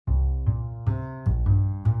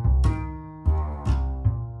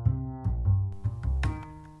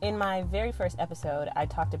In my very first episode, I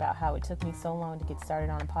talked about how it took me so long to get started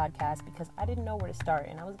on a podcast because I didn't know where to start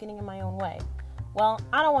and I was getting in my own way. Well,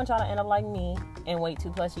 I don't want y'all to end up like me and wait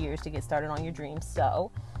 2+ years to get started on your dreams.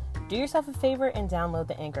 So, do yourself a favor and download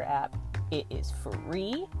the Anchor app. It is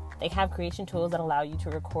free. They have creation tools that allow you to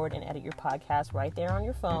record and edit your podcast right there on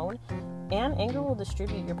your phone. And Anchor will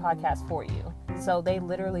distribute your podcast for you. So they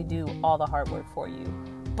literally do all the hard work for you.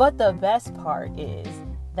 But the best part is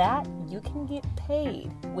that you can get paid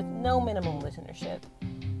with no minimum listenership.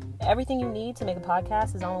 Everything you need to make a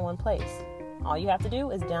podcast is all in one place. All you have to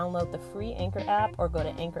do is download the free Anchor app or go to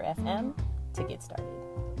Anchor FM to get started.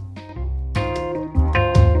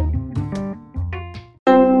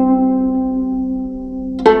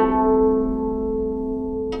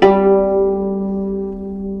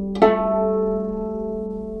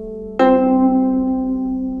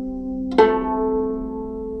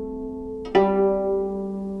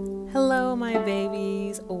 Hello, my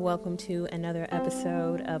babies. Welcome to another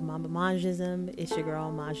episode of Mama Majism. It's your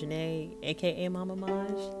girl Majane, aka Mama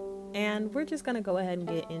Maj. And we're just going to go ahead and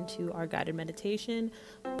get into our guided meditation.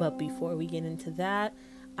 But before we get into that,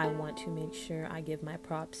 I want to make sure I give my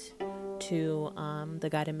props to the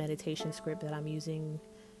guided meditation script that I'm using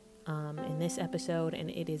in this episode. And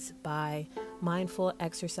it is by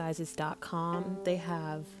mindfulexercises.com. They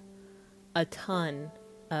have a ton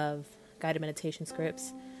of guided meditation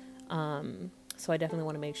scripts. So I definitely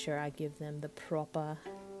want to make sure I give them the proper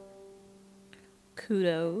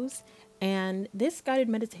kudos. And this guided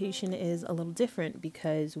meditation is a little different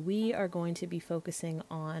because we are going to be focusing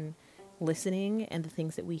on listening and the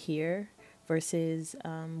things that we hear versus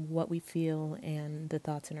what we feel and the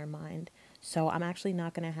thoughts in our mind. So I'm actually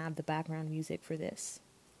not going to have the background music for this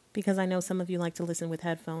because I know some of you like to listen with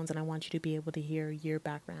headphones and I want you to be able to hear your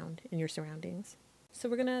background and your surroundings. So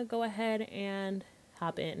we're going to go ahead and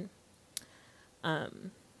hop in.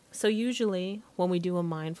 So usually when we do a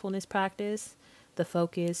mindfulness practice, the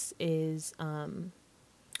focus is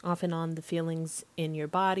often on the feelings in your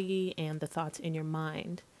body and the thoughts in your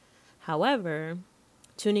mind. However,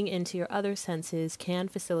 tuning into your other senses can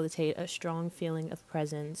facilitate a strong feeling of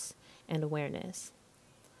presence and awareness.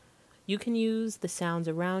 You can use the sounds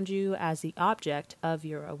around you as the object of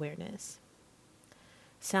your awareness.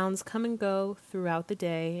 Sounds come and go throughout the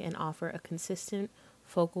day and offer a consistent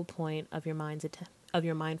focal point of your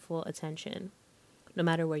mindful attention. No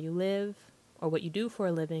matter where you live or what you do for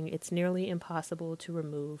a living, it's nearly impossible to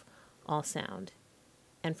remove all sound.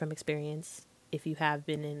 And from experience, if you have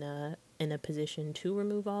been in a position to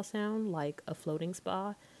remove all sound, like a floating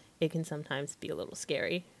spa, it can sometimes be a little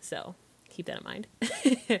scary. So keep that in mind.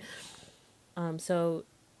 So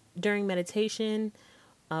during meditation,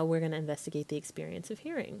 we're going to investigate the experience of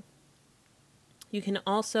hearing. You can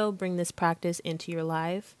also bring this practice into your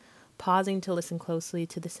life, pausing to listen closely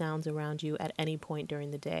to the sounds around you at any point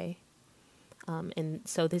during the day. And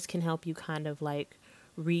so this can help you kind of like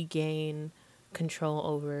regain control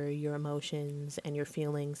over your emotions and your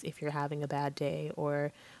feelings if you're having a bad day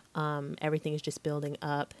or everything is just building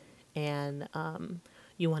up and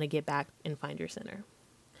you want to get back and find your center.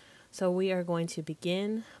 So we are going to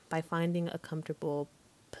begin by finding a comfortable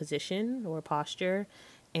position or posture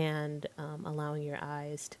and allowing your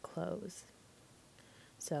eyes to close.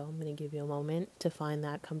 So I'm going to give you a moment to find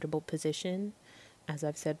that comfortable position. As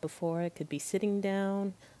I've said before, it could be sitting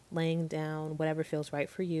down, laying down, whatever feels right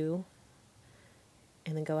for you.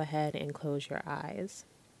 And then go ahead and close your eyes.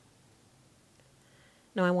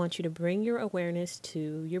 Now I want you to bring your awareness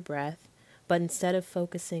to your breath, but instead of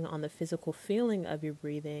focusing on the physical feeling of your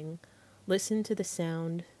breathing, listen to the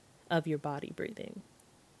sound of your body breathing.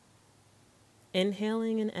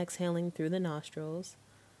 Inhaling and exhaling through the nostrils,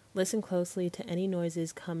 listen closely to any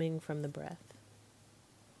noises coming from the breath.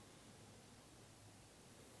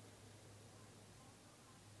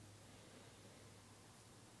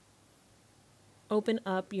 Open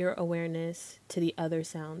up your awareness to the other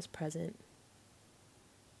sounds present.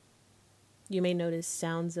 You may notice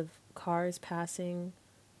sounds of cars passing,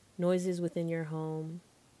 noises within your home,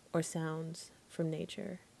 or sounds from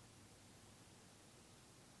nature.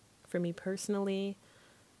 For me personally,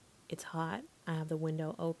 it's hot. I have the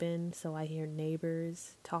window open, so I hear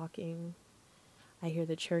neighbors talking. I hear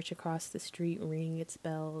the church across the street ringing its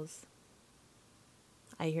bells.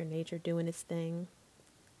 I hear nature doing its thing.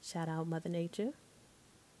 Shout out Mother Nature.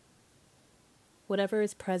 Whatever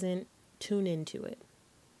is present, tune into it.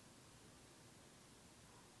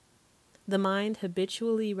 The mind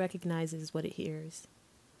habitually recognizes what it hears.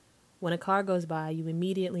 When a car goes by, you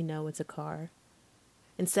immediately know it's a car.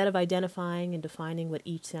 Instead of identifying and defining what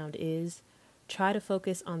each sound is, try to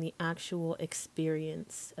focus on the actual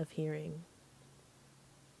experience of hearing.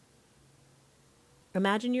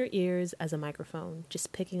 Imagine your ears as a microphone,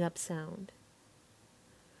 just picking up sound.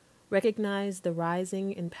 Recognize the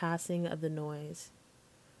rising and passing of the noise,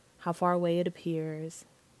 how far away it appears,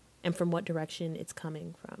 and from what direction it's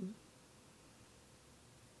coming from.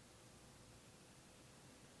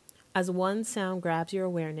 As one sound grabs your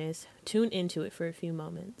awareness, tune into it for a few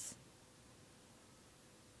moments.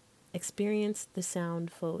 Experience the sound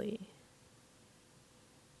fully.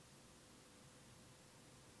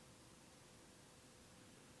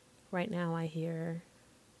 Right now I hear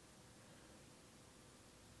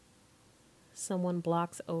someone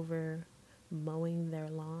blocks over mowing their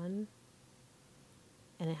lawn,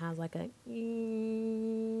 and it has like a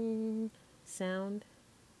sound,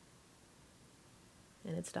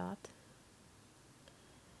 and it stopped.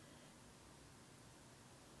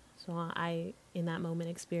 So I, in that moment,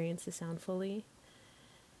 experienced the sound fully.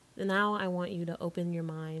 And now I want you to open your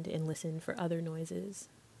mind and listen for other noises.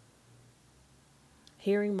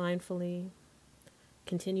 Hearing mindfully,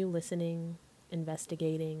 continue listening,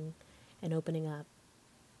 investigating, and opening up.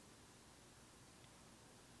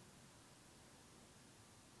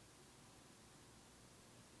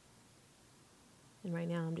 And right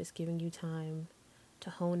now I'm just giving you time to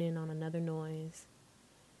hone in on another noise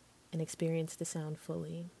and experience the sound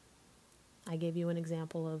fully. I gave you an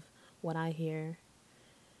example of what I hear.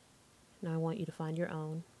 Now I want you to find your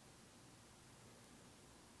own.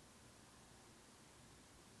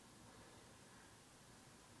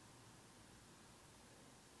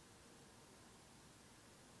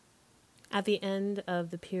 At the end of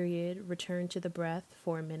the period, return to the breath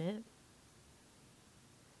for a minute.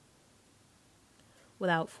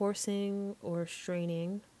 Without forcing or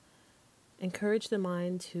straining, encourage the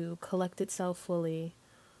mind to collect itself fully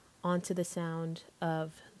onto the sound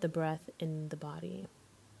of the breath in the body.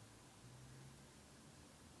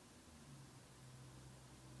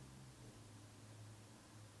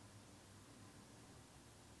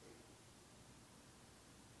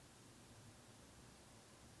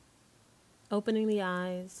 Opening the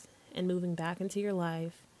eyes and moving back into your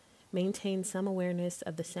life, maintain some awareness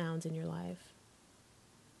of the sounds in your life.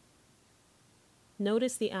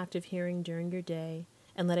 Notice the act of hearing during your day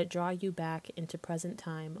and let it draw you back into present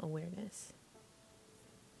time awareness.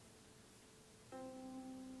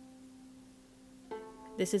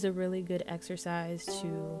 This is a really good exercise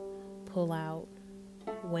to pull out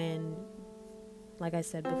when, like I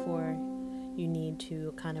said before, you need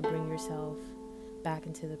to kind of bring yourself back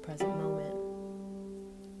into the present moment.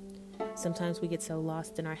 Sometimes we get so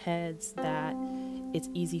lost in our heads that it's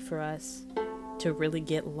easy for us to really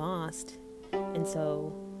get lost. And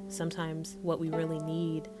so sometimes what we really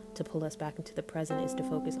need to pull us back into the present is to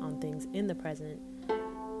focus on things in the present,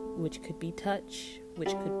 which could be touch, which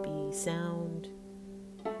could be sound,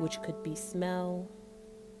 which could be smell.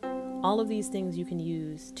 All of these things you can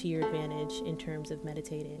use to your advantage in terms of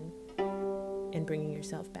meditating and bringing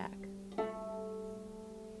yourself back.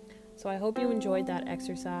 So I hope you enjoyed that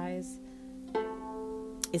exercise.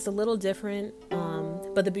 It's a little different,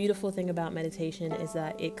 but the beautiful thing about meditation is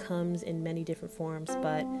that it comes in many different forms,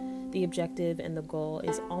 but the objective and the goal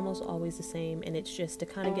is almost always the same, and it's just to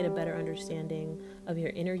kind of get a better understanding of your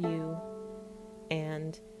inner you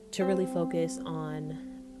and to really focus on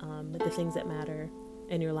the things that matter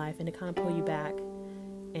in your life, and to kind of pull you back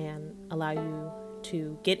and allow you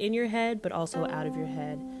to get in your head but also out of your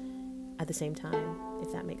head at the same time,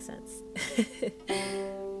 if that makes sense.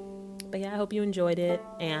 But yeah, I hope you enjoyed it,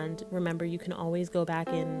 and remember, you can always go back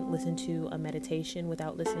and listen to a meditation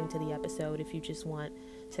without listening to the episode if you just want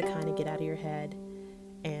to kind of get out of your head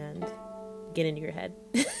and get into your head.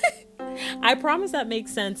 I promise that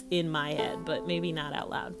makes sense in my head, but maybe not out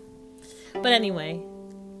loud. But anyway,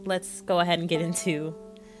 let's go ahead and get into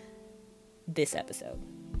this episode.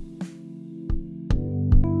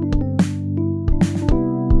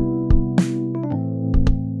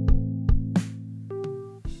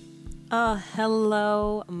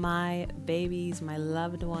 Hello, my babies, my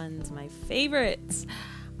loved ones, my favorites.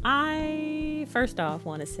 I first off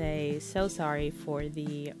want to say so sorry for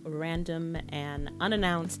the random and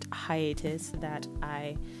unannounced hiatus that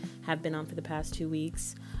I have been on for the past 2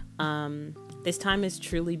 weeks. This time has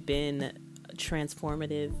truly been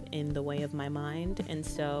transformative in the way of my mind, and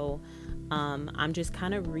so I'm just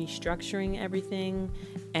kind of restructuring everything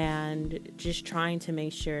and just trying to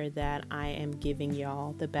make sure that I am giving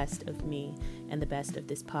y'all the best of me and the best of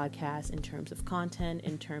this podcast in terms of content,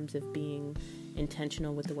 in terms of being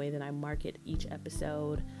intentional with the way that I market each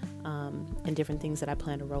episode, and different things that I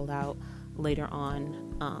plan to roll out later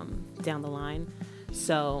on down the line.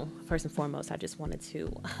 So first and foremost, I just wanted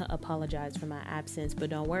to apologize for my absence, but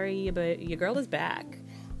don't worry, but your girl is back.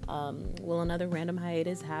 Will another random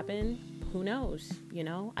hiatus happen? Who knows?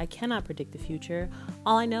 I cannot predict the future.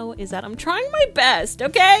 All I know is that I'm trying my best,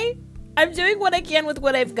 okay? I'm doing what I can with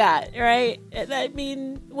what I've got, right? I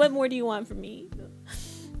mean, what more do you want from me?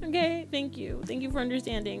 Okay, thank you. Thank you for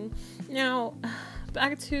understanding. Now,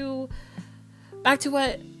 back to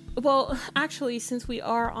what, well, actually, since we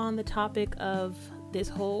are on the topic of this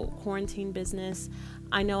whole quarantine business,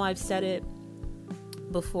 I know I've said it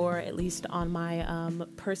before, at least on my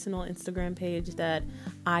personal Instagram page, that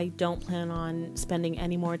I don't plan on spending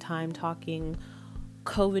any more time talking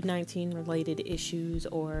COVID-19 related issues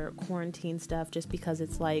or quarantine stuff, just because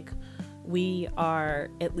it's like we are,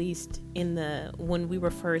 at least when we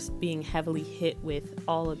were first being heavily hit with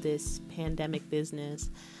all of this pandemic business,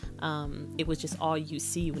 it was just all you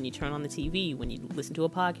see when you turn on the TV, when you listen to a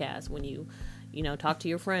podcast, when you talk to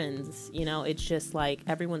your friends. It's just like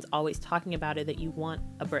everyone's always talking about it, that you want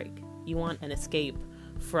a break, you want an escape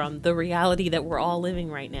from the reality that we're all living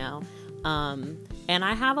right now. And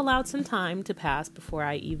I have allowed some time to pass before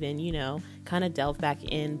I even, kind of delve back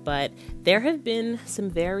in. But there have been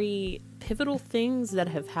some very pivotal things that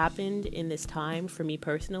have happened in this time for me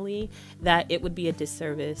personally that it would be a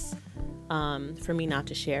disservice for me not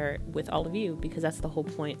to share with all of you, because that's the whole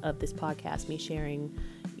point of this podcast, me sharing,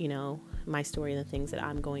 my story and the things that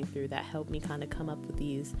I'm going through that help me kind of come up with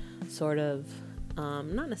these sort of,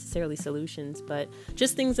 not necessarily solutions, but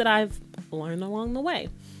just things that I've learned along the way.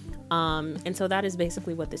 And so that is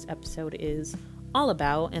basically what this episode is all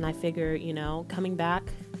about. And I figure, coming back,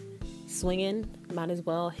 swinging, might as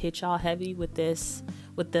well hit y'all heavy with this,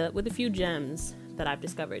 with a few gems that I've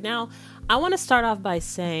discovered. Now, I want to start off by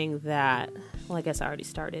saying that, well, I guess I already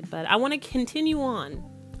started, but I want to continue on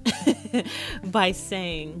by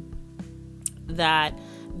saying that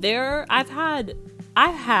I've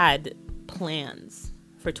had plans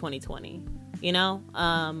for 2020.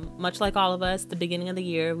 Much like all of us, the beginning of the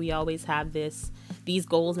year, we always have these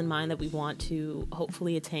goals in mind that we want to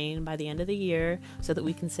hopefully attain by the end of the year, so that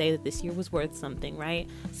we can say that this year was worth something, right?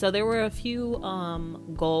 So there were a few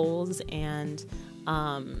goals and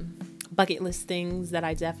bucket list things that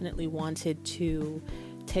I definitely wanted to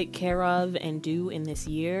take care of and do in this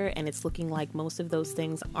year, and it's looking like most of those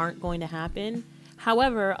things aren't going to happen.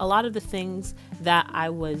 However, a lot of the things that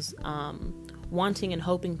I was wanting and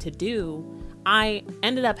hoping to do, I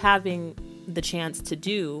ended up having the chance to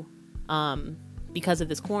do because of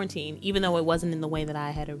this quarantine, even though it wasn't in the way that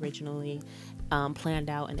I had originally planned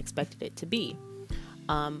out and expected it to be.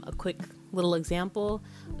 A quick little example,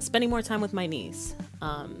 spending more time with my niece.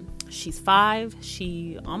 She's 5,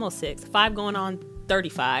 she almost 6, 5 going on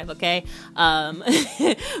 35, okay?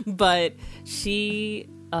 But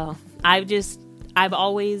I've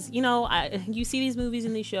always, you see these movies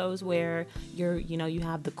and these shows where you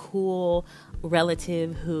have the cool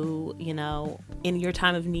relative who, in your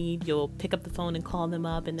time of need, you'll pick up the phone and call them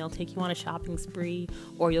up and they'll take you on a shopping spree,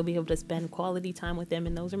 or you'll be able to spend quality time with them.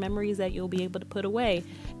 And those are memories that you'll be able to put away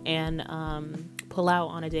and pull out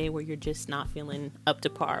on a day where you're just not feeling up to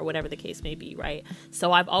par, whatever the case may be, right?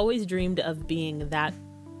 So I've always dreamed of being that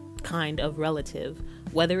kind of relative,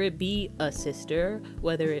 whether it be a sister,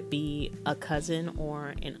 whether it be a cousin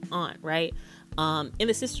or an aunt, right? In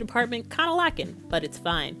the sister department, kind of lacking, but it's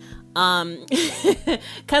fine.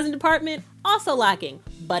 Cousin department, also lacking,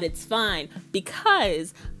 but it's fine,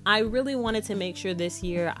 because I really wanted to make sure this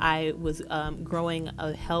year I was growing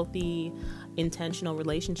a healthy, intentional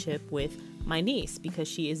relationship with my niece, because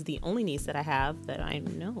she is the only niece that I have that I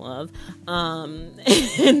know of.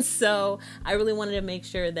 And so I really wanted to make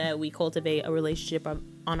sure that we cultivate a relationship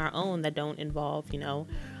on our own that don't involve,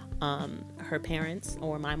 her parents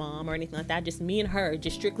or my mom or anything like that. Just me and her,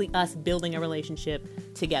 just strictly us building a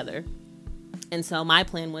relationship together. And so my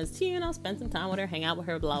plan was to, spend some time with her, hang out with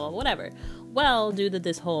her, blah, blah, whatever. Well, due to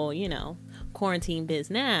this whole, quarantine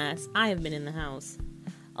business, I have been in the house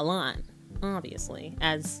a lot, obviously,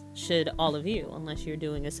 as should all of you, unless you're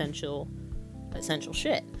doing essential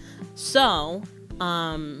shit. So,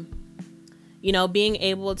 being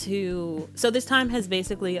able to, so this time has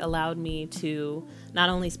basically allowed me to not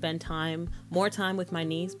only spend more time with my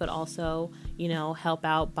niece, but also, help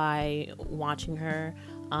out by watching her,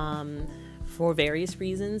 for various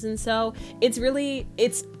reasons. And so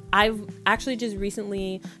I've actually just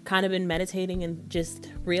recently kind of been meditating and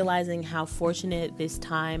just realizing how fortunate this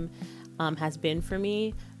time has been for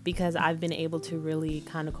me, because I've been able to really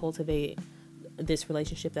kind of cultivate this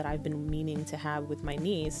relationship that I've been meaning to have with my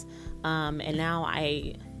niece. And now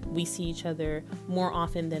we see each other more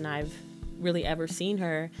often than I've really ever seen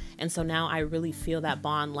her. And so now I really feel that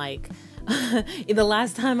bond. Like the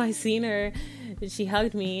last time I seen her, she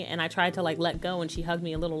hugged me, and I tried to like let go, and she hugged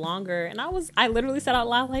me a little longer, and I literally said out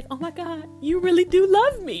loud like, oh my God, you really do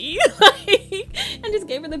love me. And just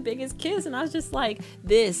gave her the biggest kiss. And I was just like,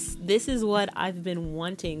 this is what I've been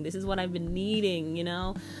wanting. This is what I've been needing, you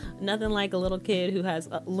know? Nothing like a little kid who has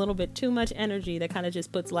a little bit too much energy that kind of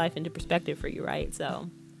just puts life into perspective for you, right? So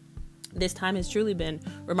this time has truly been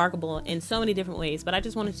remarkable in so many different ways, but I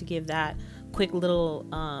just wanted to give that quick little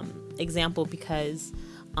example because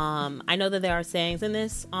I know that there are sayings in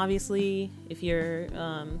this. Obviously, if you're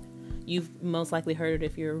you've most likely heard it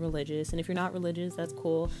if you're religious, and if you're not religious, that's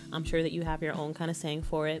cool. I'm sure that you have your own kind of saying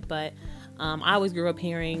for it, but I always grew up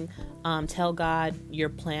hearing tell God your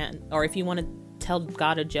plan, or if you want to tell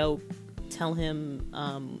God a joke, tell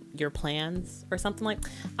him your plans or something. Like,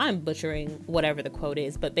 I'm butchering whatever the quote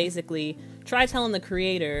is, but basically try telling the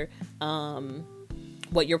creator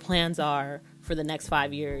what your plans are for the next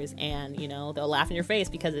 5 years, and you know, they'll laugh in your face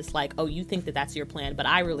because it's like, oh, you think that that's your plan, but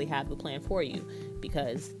I really have the plan for you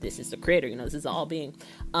because this is the creator, you know, this is all being.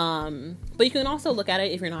 But you can also look at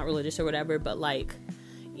it if you're not religious or whatever, but like,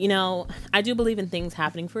 you know, I do believe in things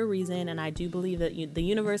happening for a reason, and I do believe that the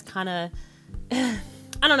universe kind of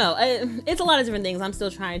I don't know. It's a lot of different things. I'm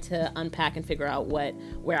still trying to unpack and figure out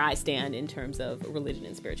where I stand in terms of religion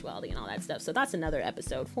and spirituality and all that stuff. So that's another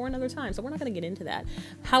episode for another time. So we're not going to get into that.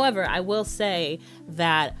 However, I will say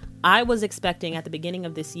that I was expecting at the beginning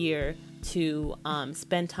of this year to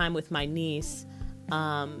spend time with my niece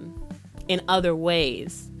in other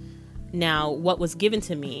ways. Now, what was given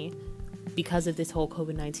to me because of this whole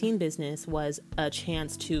COVID-19 business was a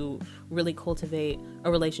chance to really cultivate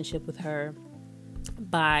a relationship with her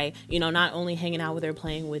by, you know, not only hanging out with her,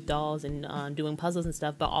 playing with dolls and doing puzzles and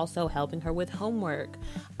stuff, but also helping her with homework,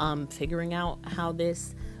 figuring out how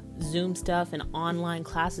this Zoom stuff and online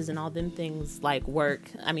classes and all them things like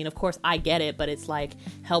work. I mean, of course I get it, but it's like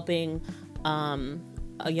helping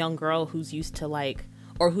a young girl who's used to like,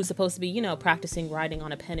 or who's supposed to be, you know, practicing writing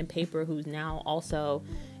on a pen and paper, who's now also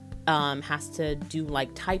has to do like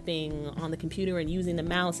typing on the computer and using the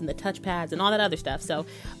mouse and the touchpads and all that other stuff. So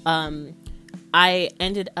I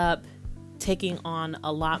ended up taking on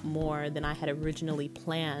a lot more than I had originally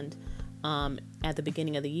planned at the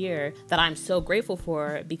beginning of the year, that I'm so grateful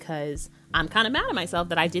for, because I'm kind of mad at myself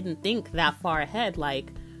that I didn't think that far ahead.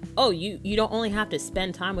 Like, oh, you don't only have to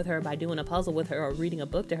spend time with her by doing a puzzle with her or reading a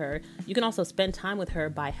book to her. You can also spend time with her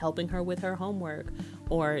by helping her with her homework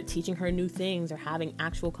or teaching her new things or having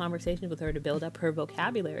actual conversations with her to build up her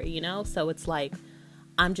vocabulary, you know? So it's like,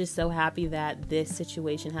 I'm just so happy that this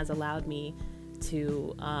situation has allowed me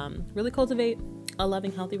to really cultivate a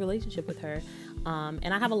loving, healthy relationship with her.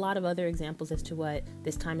 And I have a lot of other examples as to what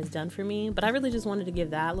this time has done for me, but I really just wanted to give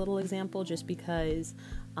that little example just because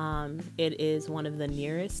it is one of the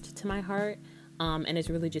nearest to my heart. And it's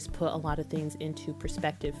really just put a lot of things into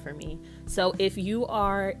perspective for me. So if you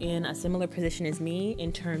are in a similar position as me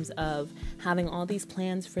in terms of having all these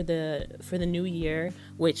plans for the new year,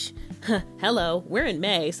 which, hello, we're in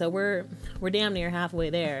May, so we're damn near halfway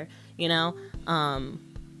there, you know?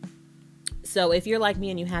 So if you're like me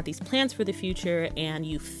and you have these plans for the future and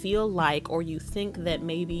you feel like, or you think that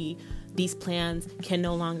maybe these plans can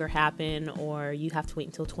no longer happen, or you have to wait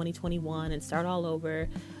until 2021 and start all over,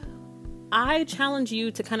 I challenge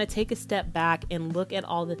you to kind of take a step back and look at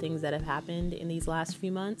all the things that have happened in these last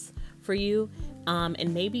few months for you.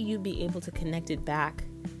 And maybe you'd be able to connect it back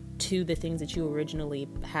to the things that you originally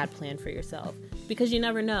had planned for yourself, because you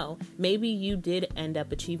never know. Maybe you did end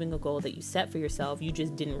up achieving a goal that you set for yourself. You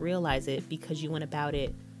just didn't realize it because you went about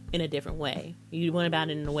it in a different way. You went about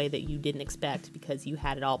it in a way that you didn't expect because you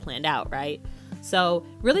had it all planned out, right? So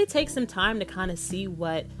really take some time to kind of see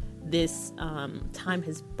what this time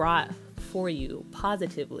has brought for you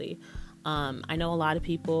positively. I know a lot of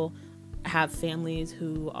people have families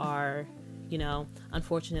who are, you know,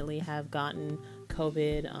 unfortunately have gotten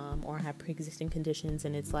COVID or have pre-existing conditions,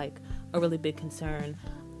 and it's like a really big concern.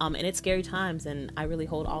 And it's scary times, and I really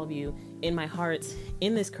hold all of you in my heart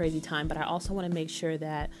in this crazy time, but I also want to make sure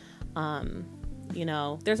that, you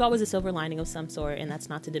know, there's always a silver lining of some sort, and that's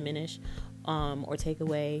not to diminish or take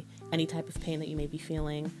away any type of pain that you may be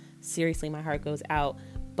feeling. Seriously, my heart goes out,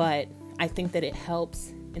 but I think that it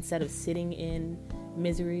helps, instead of sitting in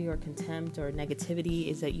misery or contempt or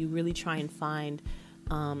negativity, is that you really try and find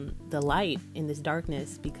the light in this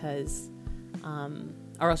darkness, because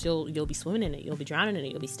or else you'll be swimming in it, you'll be drowning in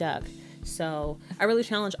it, you'll be stuck. So I really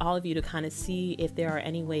challenge all of you to kind of see if there are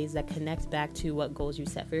any ways that connect back to what goals you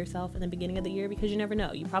set for yourself in the beginning of the year, because you never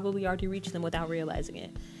know. You probably already reached them without realizing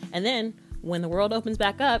it. And then when the world opens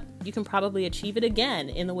back up, you can probably achieve it again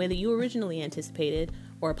in the way that you originally anticipated,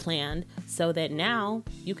 or planned, so that now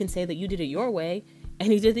you can say that you did it your way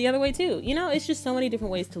and you did it the other way too. You know, it's just so many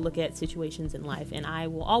different ways to look at situations in life. And I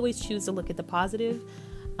will always choose to look at the positive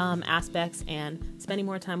aspects, and spending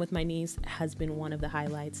more time with my niece has been one of the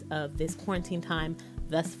highlights of this quarantine time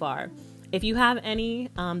thus far. If you have any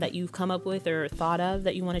that you've come up with or thought of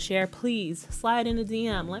that you want to share, please slide in a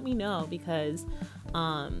DM. Let me know, because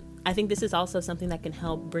I think this is also something that can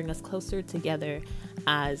help bring us closer together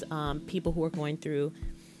as people who are going through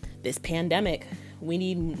this pandemic. We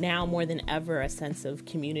need now more than ever a sense of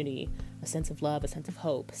community, a sense of love, a sense of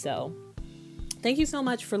hope. So thank you so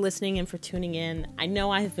much for listening and for tuning in. I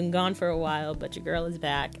know I have been gone for a while, but your girl is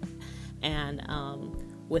back. And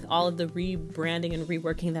with all of the rebranding and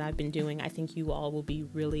reworking that I've been doing, I think you all will be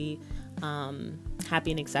really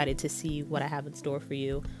happy and excited to see what I have in store for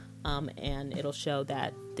you. And it'll show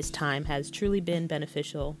that this time has truly been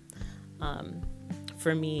beneficial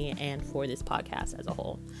for me and for this podcast as a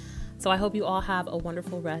whole. So I hope you all have a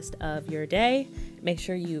wonderful rest of your day. Make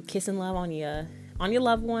sure you kiss and love on your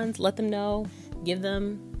loved ones. Let them know. Give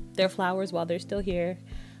them their flowers while they're still here.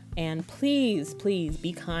 And please, please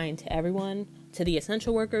be kind to everyone, to the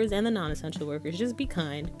essential workers and the non-essential workers. Just be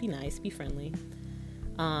kind, be nice, be friendly.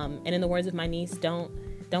 And in the words of my niece, don't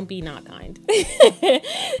be not kind.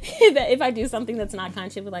 If I do something that's not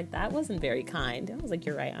kind, she'll be like, that wasn't very kind. I was like,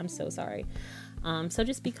 you're right. I'm so sorry. So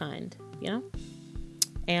just be kind, you know?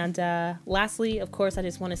 And lastly, of course, I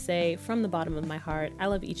just want to say from the bottom of my heart, I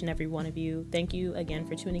love each and every one of you. Thank you again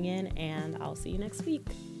for tuning in, and I'll see you next week.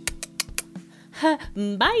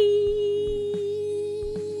 Bye.